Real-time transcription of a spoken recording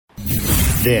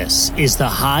This is the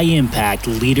High Impact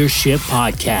Leadership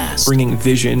Podcast. Bringing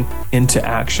vision into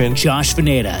action. Josh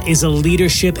Veneta is a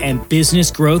leadership and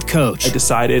business growth coach. I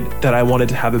decided that I wanted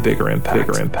to have a bigger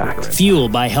impact.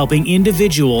 Fueled by helping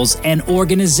individuals and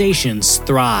organizations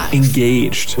thrive.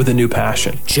 Engaged with a new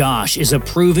passion. Josh is a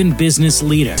proven business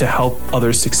leader. To help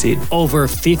others succeed. Over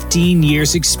 15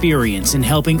 years experience in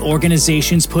helping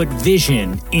organizations put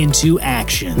vision into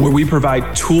action. Where we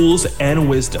provide tools and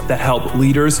wisdom that help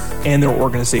leaders and their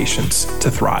organizations to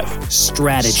thrive.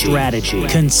 Strategy.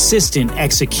 Consistent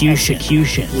execution.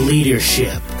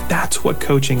 Leadership. That's what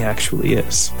coaching actually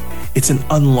is. It's an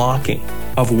unlocking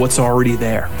of what's already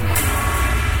there.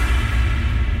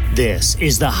 This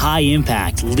is the High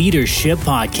Impact Leadership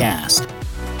Podcast.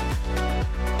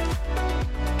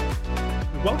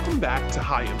 Welcome back to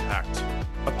High Impact,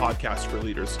 a podcast for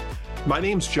leaders. My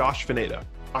name's Josh Veneta.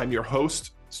 I'm your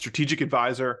host, strategic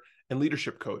advisor, and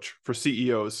leadership coach for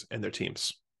CEOs and their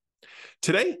teams.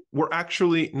 Today, we're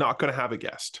actually not going to have a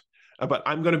guest, but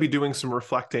I'm going to be doing some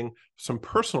reflecting, some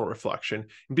personal reflection,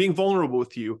 and being vulnerable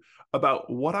with you about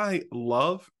what I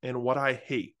love and what I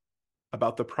hate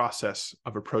about the process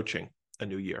of approaching a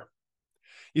new year.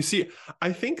 You see,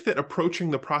 I think that approaching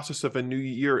the process of a new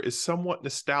year is somewhat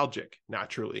nostalgic,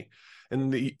 naturally. In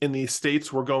the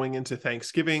States, we're going into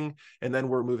Thanksgiving, and then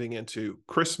we're moving into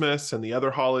Christmas and the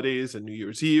other holidays and New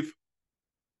Year's Eve.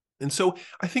 And so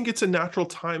I think it's a natural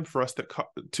time for us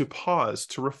to pause,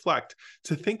 to reflect,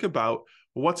 to think about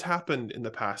what's happened in the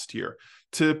past year,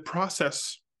 to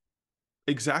process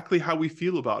exactly how we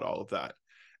feel about all of that.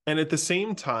 And at the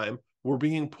same time, we're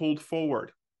being pulled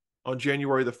forward on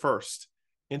January the 1st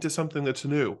into something that's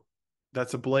new,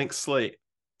 that's a blank slate,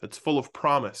 that's full of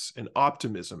promise and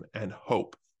optimism and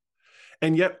hope.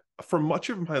 And yet, for much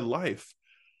of my life,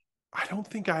 I don't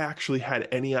think I actually had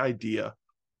any idea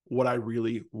what I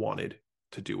really wanted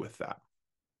to do with that.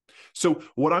 So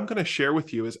what I'm going to share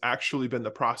with you has actually been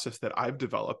the process that I've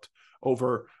developed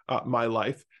over my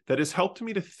life that has helped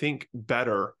me to think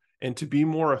better and to be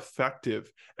more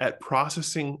effective at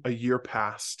processing a year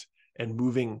past and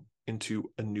moving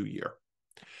into a new year.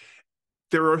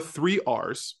 There are 3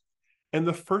 R's, and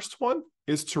the first one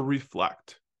is to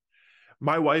reflect.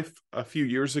 My wife, a few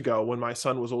years ago, when my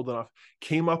son was old enough,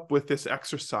 came up with this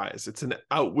exercise. It's an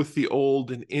out with the old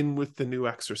and in with the new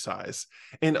exercise.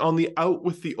 And on the out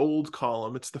with the old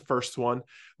column, it's the first one,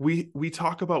 we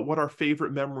talk about what our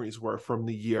favorite memories were from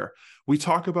the year. We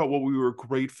talk about what we were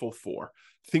grateful for,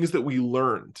 things that we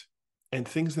learned, and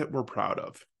things that we're proud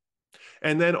of.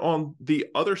 And then on the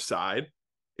other side,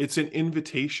 it's an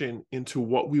invitation into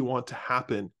what we want to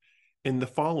happen in the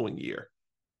following year.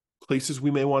 Places we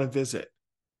may want to visit,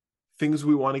 things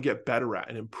we want to get better at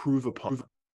and improve upon,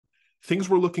 things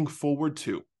we're looking forward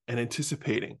to and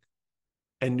anticipating,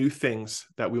 and new things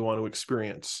that we want to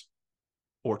experience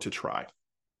or to try.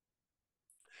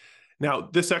 Now,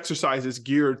 this exercise is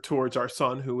geared towards our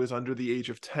son who is under the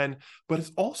age of 10, but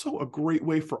it's also a great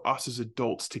way for us as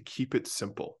adults to keep it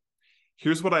simple.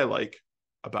 Here's what I like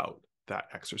about that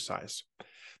exercise.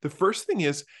 The first thing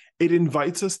is it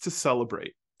invites us to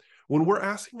celebrate. When we're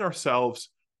asking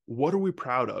ourselves, what are we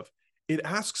proud of? It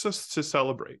asks us to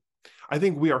celebrate. I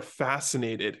think we are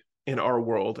fascinated in our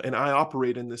world, and I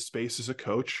operate in this space as a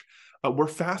coach. We're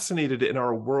fascinated in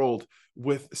our world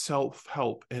with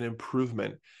self-help and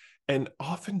improvement. And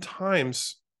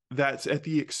oftentimes that's at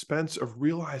the expense of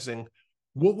realizing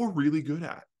what we're really good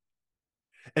at.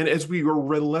 And as we are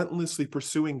relentlessly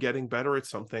pursuing getting better at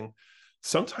something,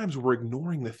 sometimes we're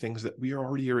ignoring the things that we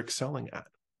already are excelling at.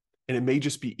 And it may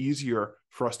just be easier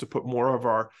for us to put more of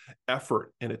our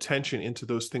effort and attention into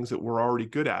those things that we're already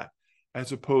good at,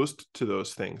 as opposed to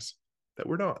those things that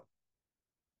we're not.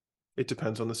 It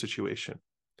depends on the situation.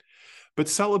 But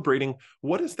celebrating,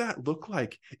 what does that look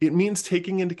like? It means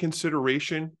taking into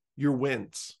consideration your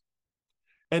wins.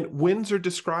 And wins are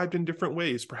described in different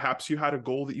ways. Perhaps you had a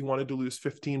goal that you wanted to lose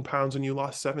 15 pounds and you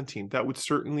lost 17. That would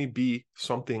certainly be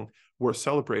something worth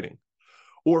celebrating.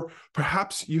 Or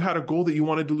perhaps you had a goal that you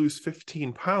wanted to lose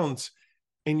 15 pounds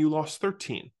and you lost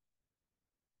 13.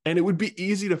 And it would be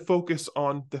easy to focus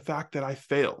on the fact that I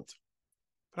failed.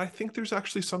 But I think there's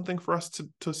actually something for us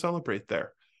to celebrate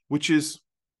there, which is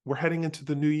we're heading into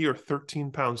the new year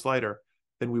 13 pounds lighter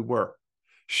than we were.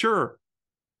 Sure,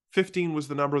 15 was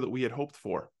the number that we had hoped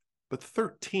for, but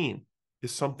 13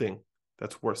 is something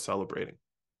that's worth celebrating.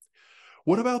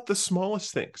 What about the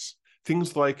smallest things?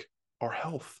 Things like our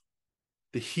health,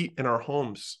 the heat in our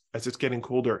homes as it's getting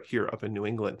colder here up in New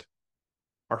England,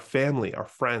 our family, our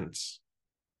friends,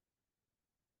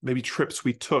 maybe trips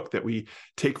we took that we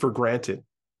take for granted.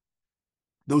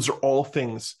 Those are all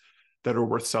things that are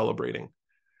worth celebrating.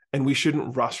 And we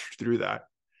shouldn't rush through that.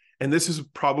 And this is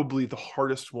probably the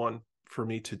hardest one for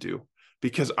me to do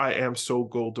because I am so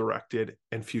goal directed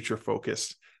and future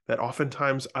focused that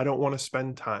oftentimes I don't want to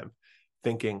spend time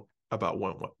thinking about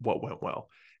what went well.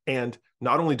 And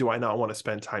not only do I not want to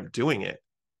spend time doing it,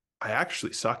 I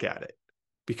actually suck at it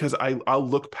because I'll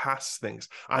look past things.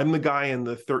 I'm the guy in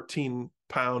the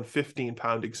 13-pound,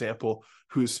 15-pound example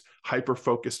who's hyper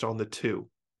focused on the 2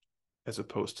 as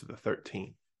opposed to the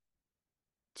 13.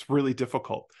 It's really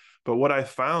difficult. But what I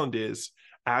found is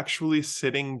actually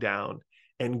sitting down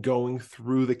and going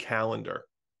through the calendar,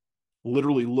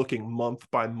 literally looking month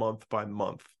by month by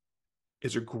month,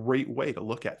 is a great way to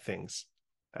look at things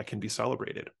that can be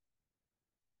celebrated.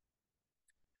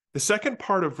 The second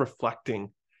part of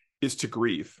reflecting is to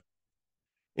grieve.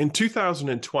 In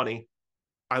 2020,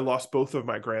 I lost both of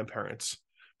my grandparents.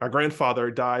 My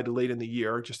grandfather died late in the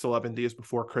year, just 11 days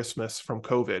before Christmas from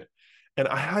COVID. And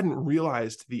I hadn't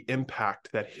realized the impact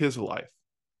that his life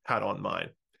had on mine.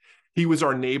 He was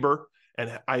our neighbor,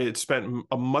 and I had spent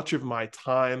much of my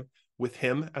time with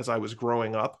him as I was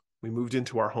growing up. We moved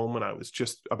into our home when I was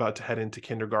just about to head into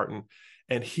kindergarten,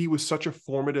 and he was such a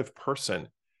formative person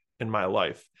in my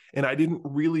life. And I didn't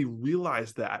really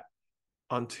realize that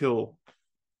until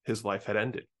his life had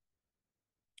ended.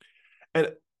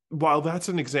 And while that's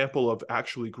an example of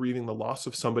actually grieving the loss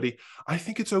of somebody, I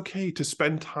think it's okay to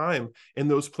spend time in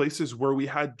those places where we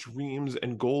had dreams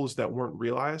and goals that weren't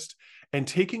realized and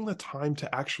taking the time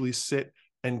to actually sit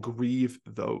and grieve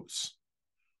those.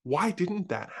 Why didn't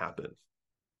that happen?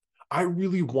 I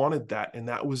really wanted that, and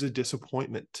that was a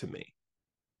disappointment to me.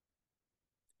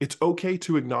 It's okay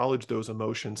to acknowledge those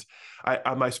emotions.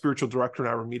 My spiritual director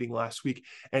and I were meeting last week,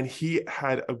 and he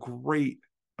had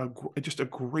just a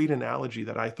great analogy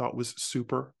that I thought was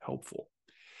super helpful.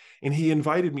 And he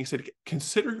invited me, he said,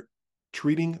 consider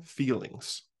treating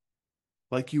feelings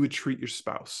like you would treat your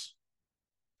spouse.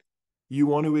 You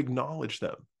want to acknowledge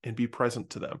them and be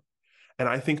present to them. And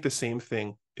I think the same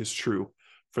thing is true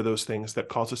for those things that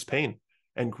cause us pain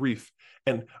and grief.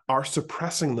 And our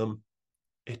suppressing them,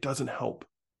 it doesn't help.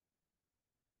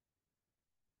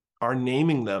 Our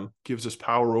naming them gives us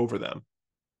power over them.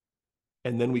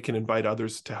 And then we can invite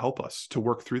others to help us to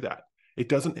work through that. It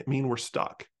doesn't mean we're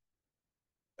stuck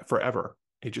forever.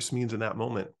 It just means in that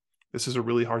moment, this is a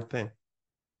really hard thing.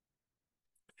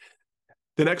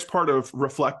 The next part of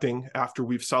reflecting after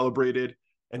we've celebrated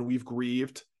and we've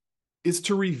grieved is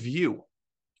to review.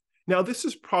 Now, this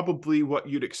is probably what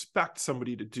you'd expect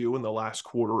somebody to do in the last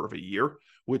quarter of a year,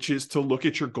 which is to look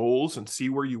at your goals and see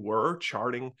where you were,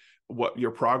 charting what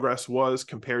your progress was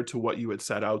compared to what you had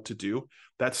set out to do.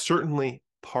 That's certainly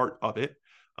part of it.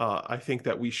 I think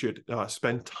that we should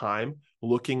spend time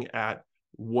looking at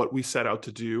what we set out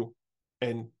to do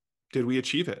and did we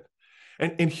achieve it?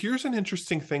 And here's an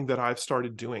interesting thing that I've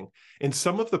started doing. In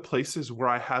some of the places where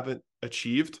I haven't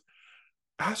achieved,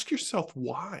 ask yourself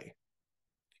why.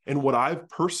 And what I've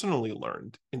personally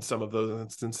learned in some of those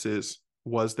instances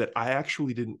was that I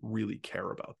actually didn't really care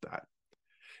about that.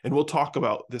 And we'll talk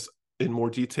about this in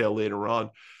more detail later on.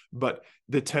 But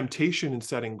the temptation in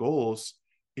setting goals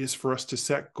is for us to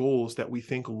set goals that we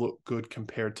think look good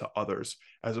compared to others,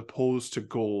 as opposed to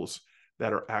goals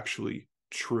that are actually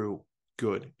true,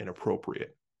 good, and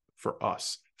appropriate for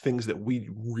us, things that we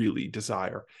really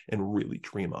desire and really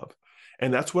dream of.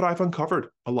 And that's what I've uncovered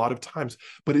a lot of times.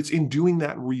 But it's in doing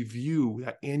that review,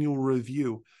 that annual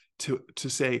review, to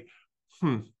say,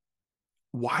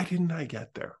 why didn't I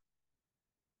get there?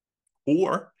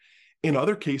 Or in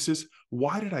other cases,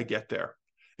 why did I get there?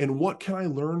 And what can I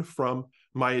learn from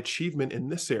my achievement in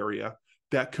this area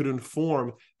that could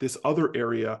inform this other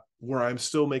area where I'm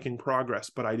still making progress,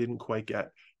 but I didn't quite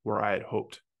get where I had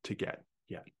hoped to get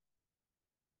yet?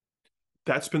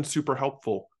 That's been super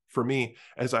helpful for me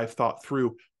as I've thought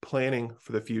through planning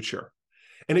for the future.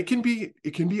 And it can be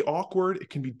awkward, it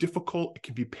can be difficult, it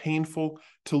can be painful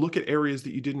to look at areas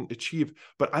that you didn't achieve,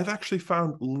 but I've actually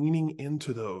found leaning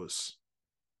into those,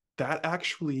 that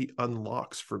actually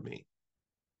unlocks for me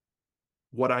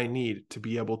what I need to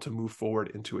be able to move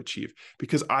forward and to achieve.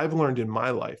 Because I've learned in my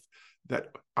life that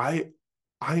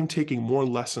I'm taking more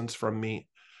lessons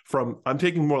I'm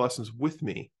taking more lessons with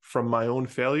me from my own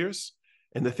failures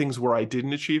and the things where I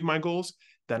didn't achieve my goals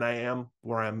than I am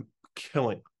where I'm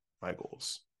killing my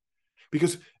goals.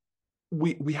 Because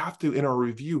we have to, in our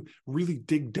review, really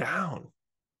dig down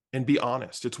and be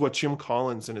honest. It's what Jim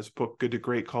Collins in his book, Good to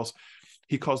Great, calls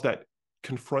that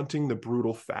confronting the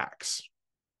brutal facts.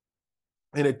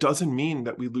 And it doesn't mean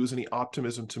that we lose any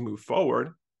optimism to move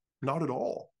forward, not at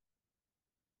all.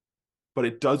 But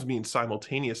it does mean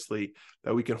simultaneously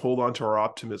that we can hold on to our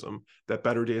optimism that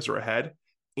better days are ahead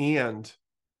and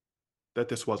that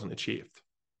this wasn't achieved.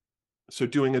 So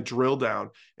doing a drill down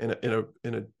and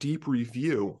a deep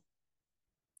review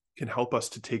can help us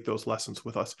to take those lessons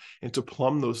with us and to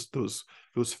plumb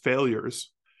those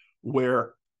failures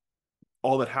where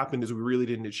all that happened is we really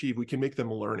didn't achieve. We can make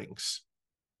them learnings.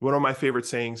 One of my favorite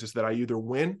sayings is that I either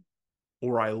win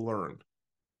or I learn.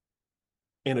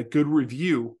 And a good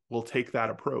review will take that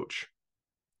approach.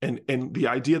 And the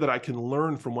idea that I can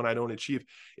learn from when I don't achieve,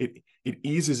 it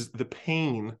eases the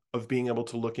pain of being able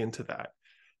to look into that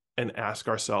and ask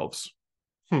ourselves,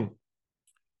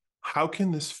 how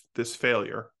can this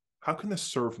failure, how can this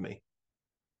serve me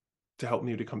to help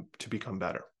me to become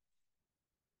better?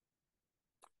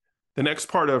 The next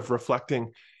part of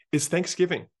reflecting is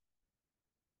Thanksgiving.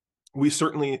 We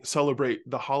certainly celebrate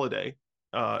the holiday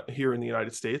here in the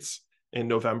United States in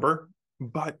November,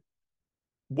 but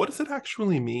what does it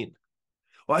actually mean?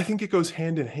 Well, I think it goes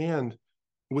hand in hand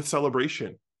with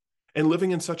celebration. And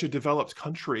living in such a developed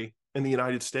country in the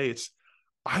United States,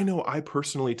 I know I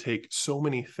personally take so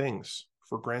many things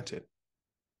for granted.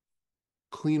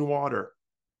 Clean water,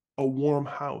 a warm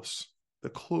house, the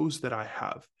clothes that I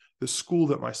have, the school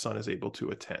that my son is able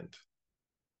to attend,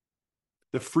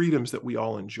 the freedoms that we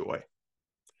all enjoy,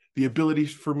 the ability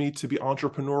for me to be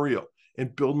entrepreneurial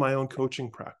and build my own coaching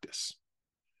practice.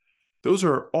 Those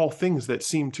are all things that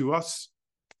seem to us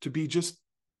to be just,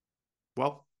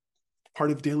 well, part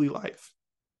of daily life.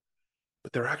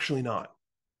 But they're actually not.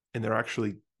 And they're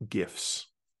actually gifts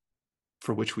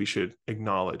for which we should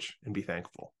acknowledge and be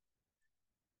thankful.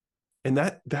 And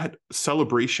that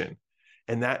celebration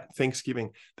and that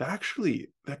Thanksgiving,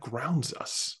 that grounds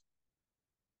us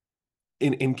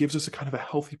and gives us a kind of a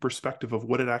healthy perspective of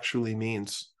what it actually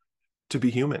means to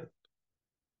be human.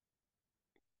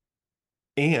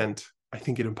 And I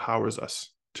think it empowers us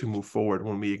to move forward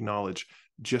when we acknowledge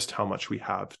just how much we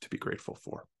have to be grateful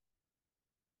for.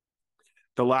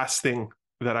 The last thing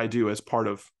that I do as part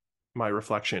of my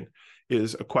reflection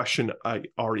is a question I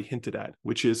already hinted at,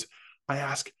 which is I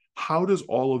ask, how does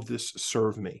all of this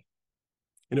serve me?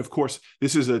 And of course,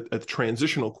 this is a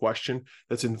transitional question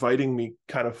that's inviting me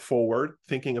kind of forward,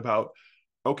 thinking about,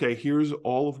 okay, here's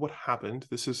all of what happened.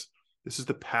 This is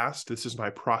the past. This is my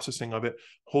processing of it,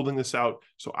 holding this out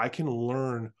so I can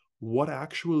learn what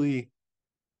actually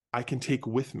I can take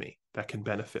with me that can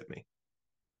benefit me.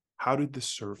 How did this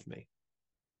serve me?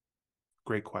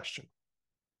 Great question.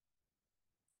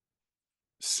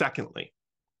 Secondly,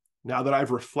 now that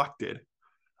I've reflected,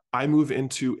 I move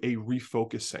into a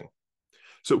refocusing.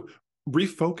 So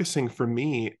refocusing for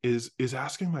me is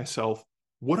asking myself,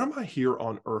 what am I here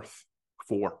on earth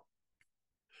for?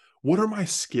 What are my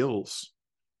skills?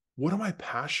 What am I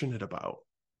passionate about?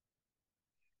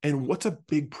 And what's a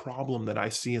big problem that I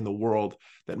see in the world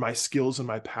that my skills and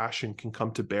my passion can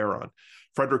come to bear on?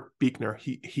 Frederick Buechner,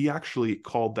 he actually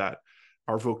called that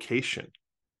our vocation.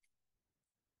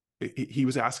 He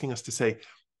was asking us to say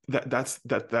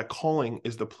that calling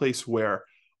is the place where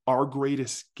our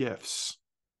greatest gifts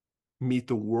meet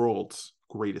the world's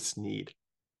greatest need.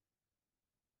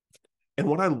 And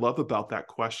what I love about that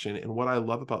question and what I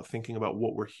love about thinking about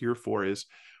what we're here for is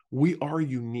we are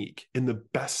unique in the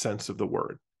best sense of the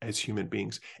word as human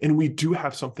beings. And we do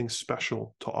have something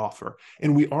special to offer.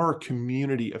 And we are a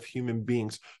community of human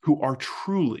beings who are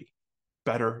truly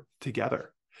better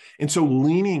together. And so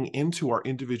leaning into our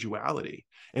individuality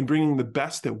and bringing the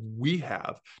best that we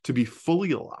have to be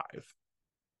fully alive,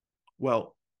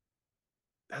 well,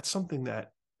 that's something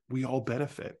that we all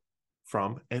benefit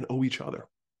from and owe each other.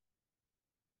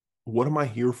 What am I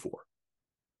here for?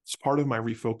 It's part of my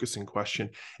refocusing question.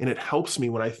 And it helps me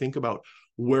when I think about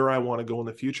where I want to go in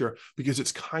the future, because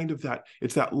it's kind of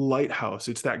it's that lighthouse.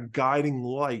 It's that guiding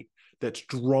light that's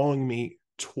drawing me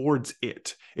towards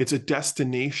it. It's a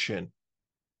destination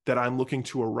that I'm looking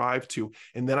to arrive to.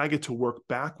 And then I get to work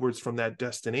backwards from that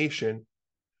destination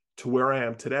to where I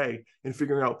am today and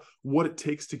figuring out what it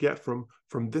takes to get from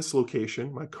this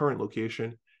location, my current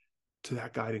location, to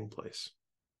that guiding place.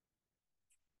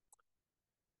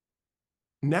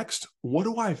 Next, what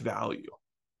do I value?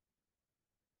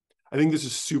 I think this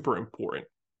is super important.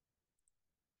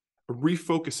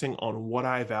 Refocusing on what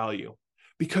I value,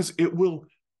 because it will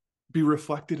be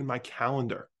reflected in my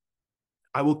calendar.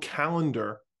 I will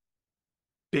calendar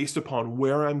based upon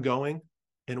where I'm going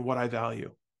and what I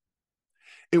value.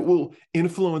 It will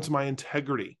influence my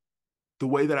integrity, the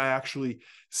way that I actually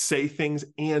say things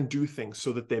and do things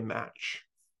so that they match.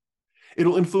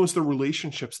 It'll influence the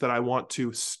relationships that I want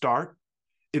to start.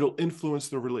 It'll influence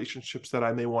the relationships that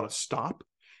I may want to stop.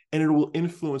 And it will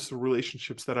influence the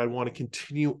relationships that I want to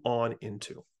continue on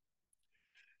into.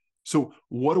 So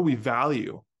what do we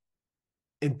value?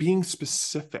 and being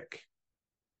specific.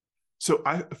 So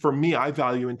for me, I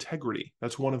value integrity.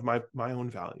 That's one of my own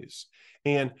values.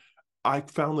 And I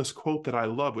found this quote that I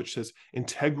love, which says,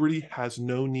 integrity has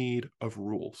no need of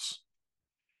rules.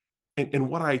 And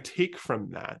what I take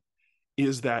from that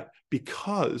is that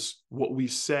because what we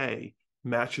say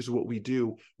matches what we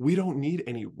do, we don't need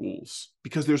any rules,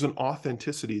 because there's an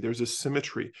authenticity, there's a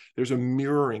symmetry, there's a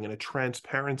mirroring and a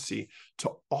transparency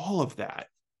to all of that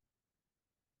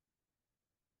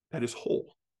is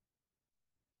whole.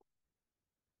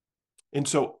 And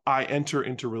so I enter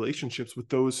into relationships with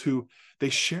those who they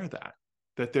share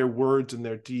that their words and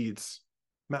their deeds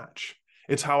match.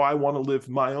 It's how I want to live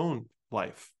my own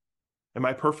life. Am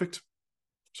I perfect?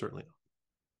 Certainly not.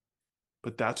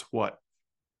 But that's what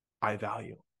I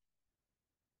value.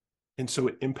 And so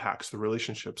it impacts the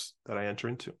relationships that I enter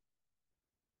into.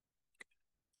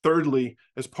 Thirdly,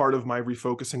 as part of my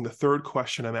refocusing, the third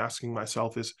question I'm asking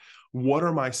myself is, what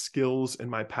are my skills and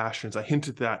my passions? I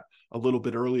hinted that a little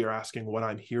bit earlier, asking what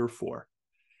I'm here for.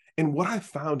 And what I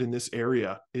found in this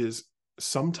area is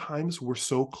sometimes we're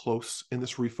so close in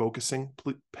this refocusing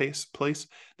place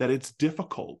that it's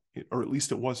difficult, or at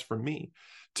least it was for me,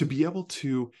 to be able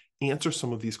to answer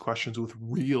some of these questions with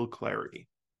real clarity.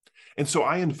 And so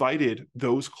I invited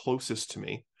those closest to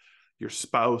me, your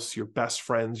spouse, your best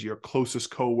friends, your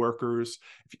closest coworkers,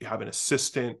 if you have an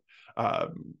assistant,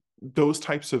 those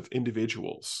types of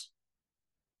individuals.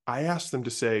 I asked them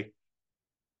to say,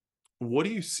 what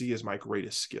do you see as my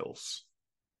greatest skills?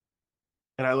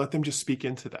 And I let them just speak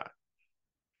into that.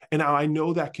 And now I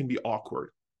know that can be awkward.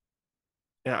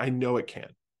 And I know it can.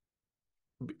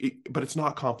 But it's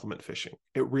not compliment fishing.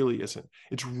 It really isn't.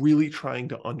 It's really trying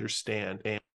to understand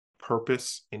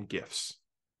purpose and gifts.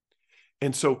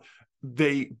 And so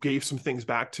they gave some things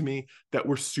back to me that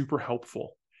were super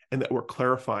helpful and that were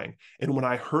clarifying. And when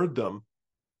I heard them,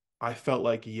 I felt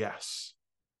like, yes,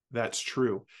 that's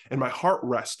true. And my heart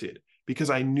rested, because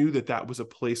I knew that that was a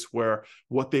place where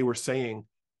what they were saying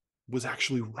was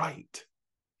actually right.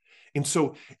 And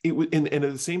so it was, and at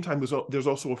the same time, there's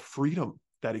also a freedom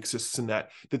that exists in that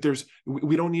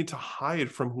we don't need to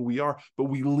hide from who we are, but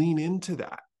we lean into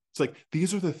that. It's like,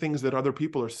 these are the things that other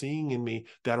people are seeing in me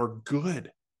that are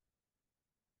good.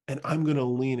 And I'm going to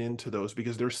lean into those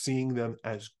because they're seeing them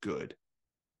as good.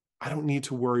 I don't need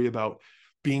to worry about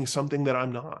being something that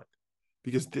I'm not,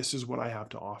 because this is what I have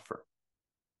to offer.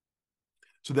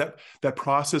 So that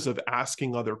process of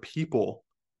asking other people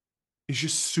is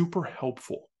just super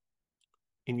helpful.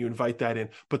 And you invite that in,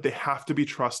 but they have to be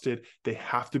trusted, they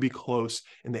have to be close,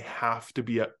 and they have to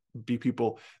be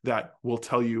people that will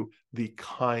tell you the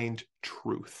kind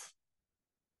truth.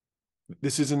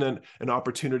 This isn't an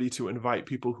opportunity to invite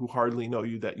people who hardly know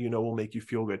you that will make you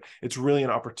feel good. It's really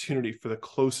an opportunity for the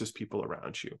closest people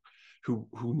around you who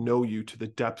know you to the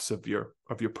depths of your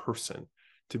person,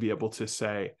 to be able to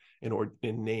say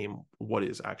and name what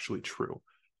is actually true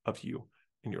of you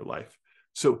in your life.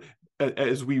 So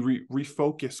as we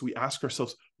refocus, we ask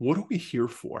ourselves, what are we here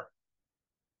for?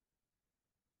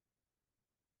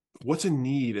 What's a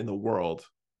need in the world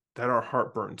that our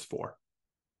heart burns for?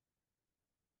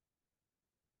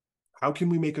 How can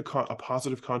we make a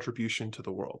positive contribution to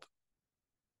the world?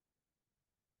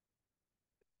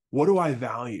 What do I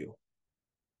value?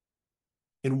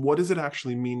 And what does it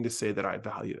actually mean to say that I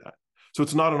value that? So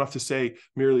it's not enough to say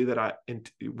merely that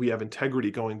we have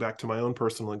integrity, going back to my own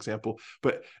personal example,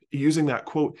 but using that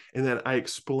quote, and then I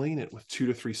explain it with 2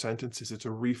 to 3 sentences. It's a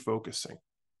refocusing.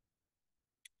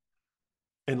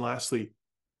 And lastly,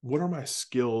 what are my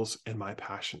skills and my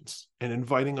passions? And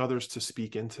inviting others to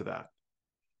speak into that.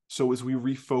 So as we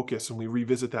refocus and we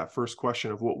revisit that first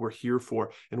question of what we're here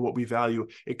for and what we value,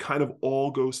 it kind of all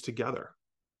goes together.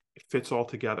 It fits all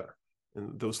together.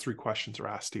 And those 3 questions are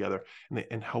asked together,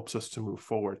 and helps us to move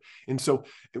forward. And so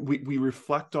we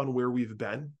reflect on where we've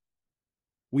been.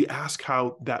 We ask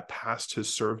how that past has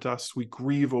served us. We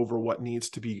grieve over what needs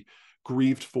to be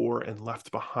grieved for and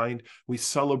left behind. We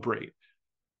celebrate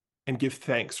and give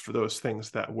thanks for those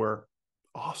things that were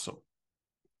awesome,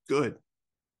 good.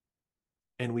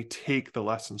 And we take the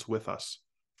lessons with us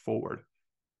forward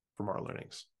from our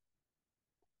learnings.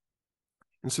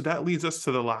 And so that leads us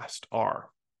to the last R,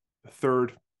 the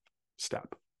third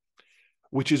step,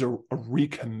 which is a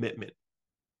recommitment.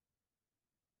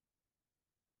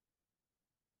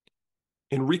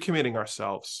 In recommitting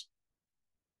ourselves,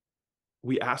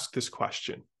 we ask this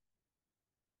question: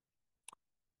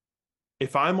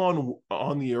 if I'm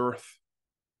on the earth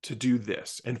to do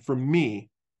this, and for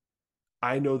me,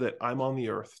 I know that I'm on the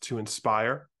earth to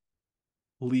inspire,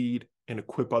 lead, and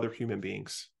equip other human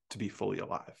beings to be fully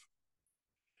alive.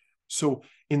 So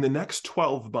in the next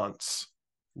 12 months,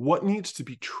 what needs to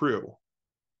be true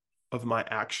of my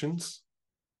actions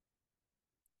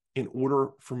in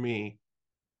order for me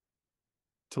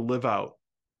to live out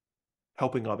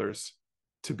helping others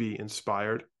to be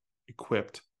inspired,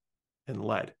 equipped, and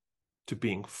led to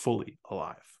being fully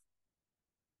alive.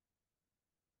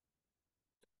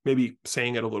 Maybe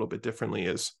saying it a little bit differently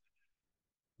is,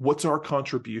 what's our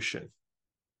contribution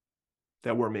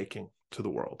that we're making to the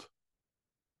world?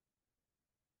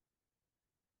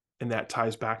 And that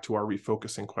ties back to our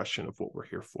refocusing question of what we're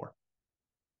here for.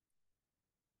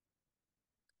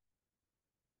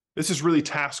 This is really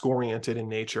task-oriented in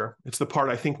nature. It's the part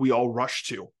I think we all rush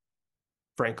to,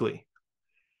 frankly.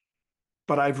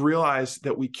 But I've realized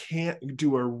that we can't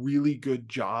do a really good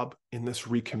job in this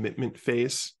recommitment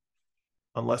phase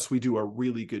unless we do a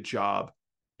really good job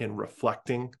in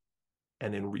reflecting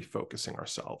and in refocusing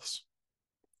ourselves.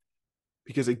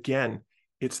 Because again,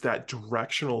 it's that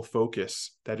directional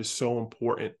focus that is so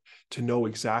important to know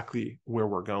exactly where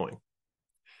we're going.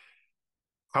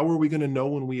 How are we going to know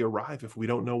when we arrive if we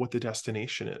don't know what the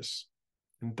destination is?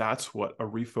 And that's what a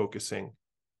refocusing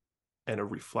and a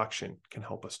reflection can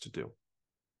help us to do.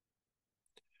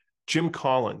 Jim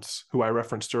Collins, who I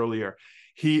referenced earlier,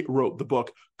 he wrote the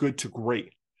book Good to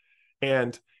Great.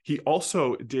 And he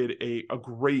also did a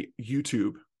great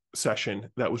YouTube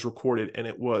session that was recorded, and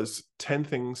it was 10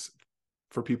 things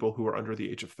for people who are under the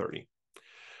age of 30.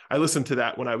 I listened to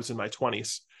that when I was in my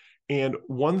 20s. And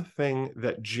one thing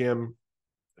that Jim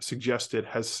suggested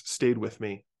has stayed with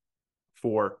me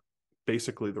for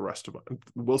basically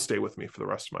will stay with me for the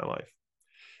rest of my life.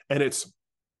 And it's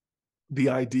the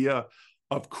idea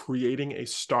of creating a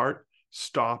start,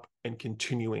 stop, and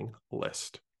continuing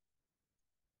list.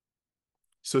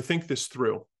 So think this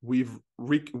through.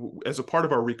 As a part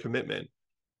of our recommitment,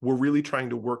 we're really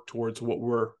trying to work towards what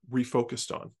we're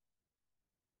refocused on,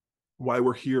 why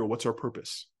we're here, what's our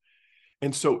purpose.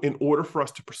 And so in order for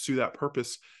us to pursue that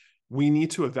purpose, we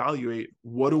need to evaluate,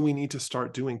 what do we need to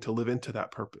start doing to live into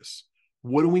that purpose?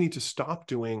 What do we need to stop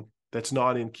doing that's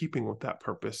not in keeping with that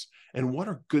purpose? And what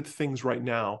are good things right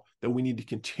now that we need to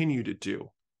continue to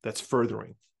do that's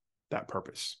furthering that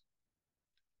purpose?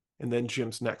 And then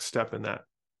Jim's next step in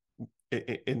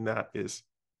that is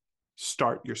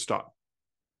start your stop.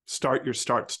 Start your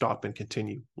start, stop, and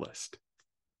continue list.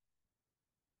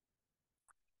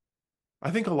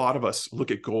 I think a lot of us look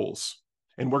at goals,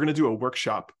 and we're going to do a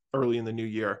workshop early in the new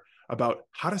year about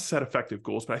how to set effective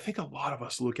goals. But I think a lot of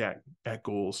us look at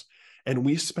goals, and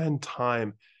we spend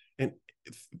time in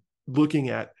looking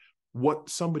at what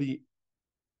somebody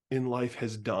in life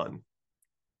has done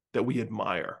that we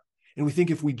admire. And we think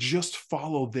if we just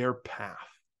follow their path,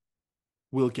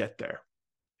 we'll get there.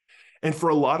 And for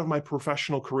a lot of my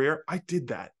professional career, I did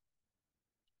that.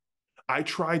 I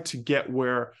tried to get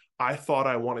where I thought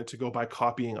I wanted to go by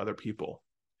copying other people.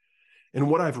 And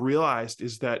what I've realized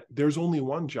is that there's only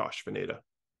one Josh Veneta.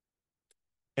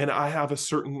 And I have a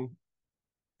certain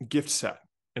gift set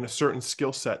and a certain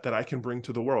skill set that I can bring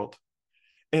to the world.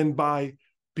 And by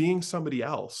being somebody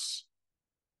else,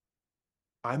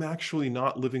 I'm actually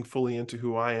not living fully into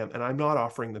who I am. And I'm not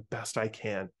offering the best I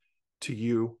can to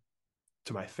you,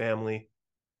 to my family,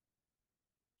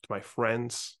 to my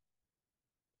friends,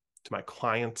 to my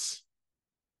clients,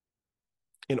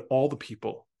 and all the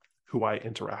people who I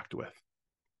interact with.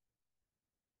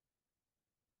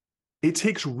 It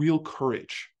takes real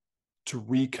courage to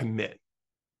recommit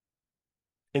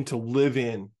and to live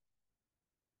in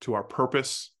to our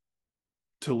purpose,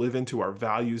 to live into our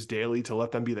values daily, to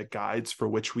let them be the guides for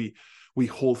which we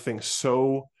hold things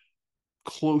so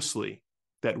closely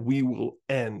that we will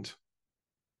end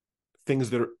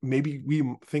things that maybe we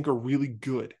think are really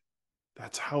good.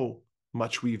 That's how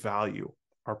much we value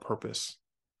our purpose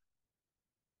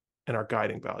and our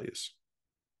guiding values.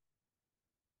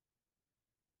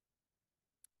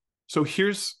 So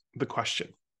here's the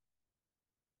question.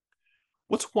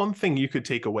 What's one thing you could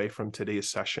take away from today's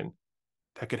session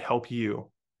that could help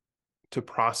you to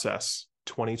process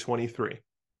 2023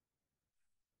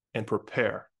 and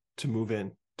prepare to move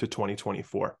in to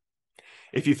 2024?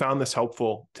 If you found this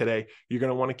helpful today, you're going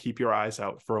to want to keep your eyes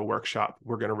out for a workshop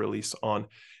we're going to release on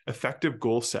effective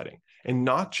goal setting, and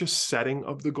not just setting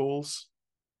of the goals,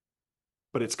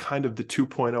 but it's kind of the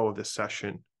 2.0 of this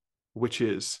session, which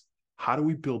is how do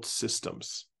we build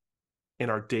systems in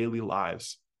our daily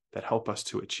lives that help us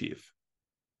to achieve?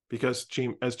 Because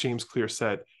as James Clear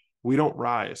said, we don't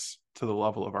rise to the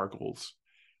level of our goals.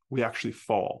 We actually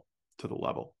fall to the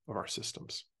level of our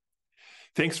systems.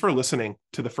 Thanks for listening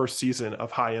to the first season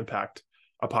of High Impact,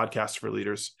 a podcast for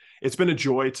leaders. It's been a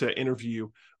joy to interview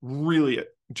really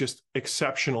just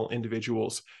exceptional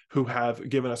individuals who have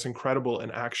given us incredible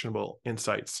and actionable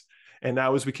insights. And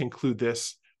now, as we conclude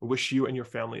this, I wish you and your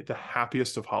family the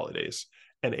happiest of holidays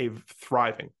and a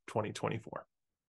thriving 2024.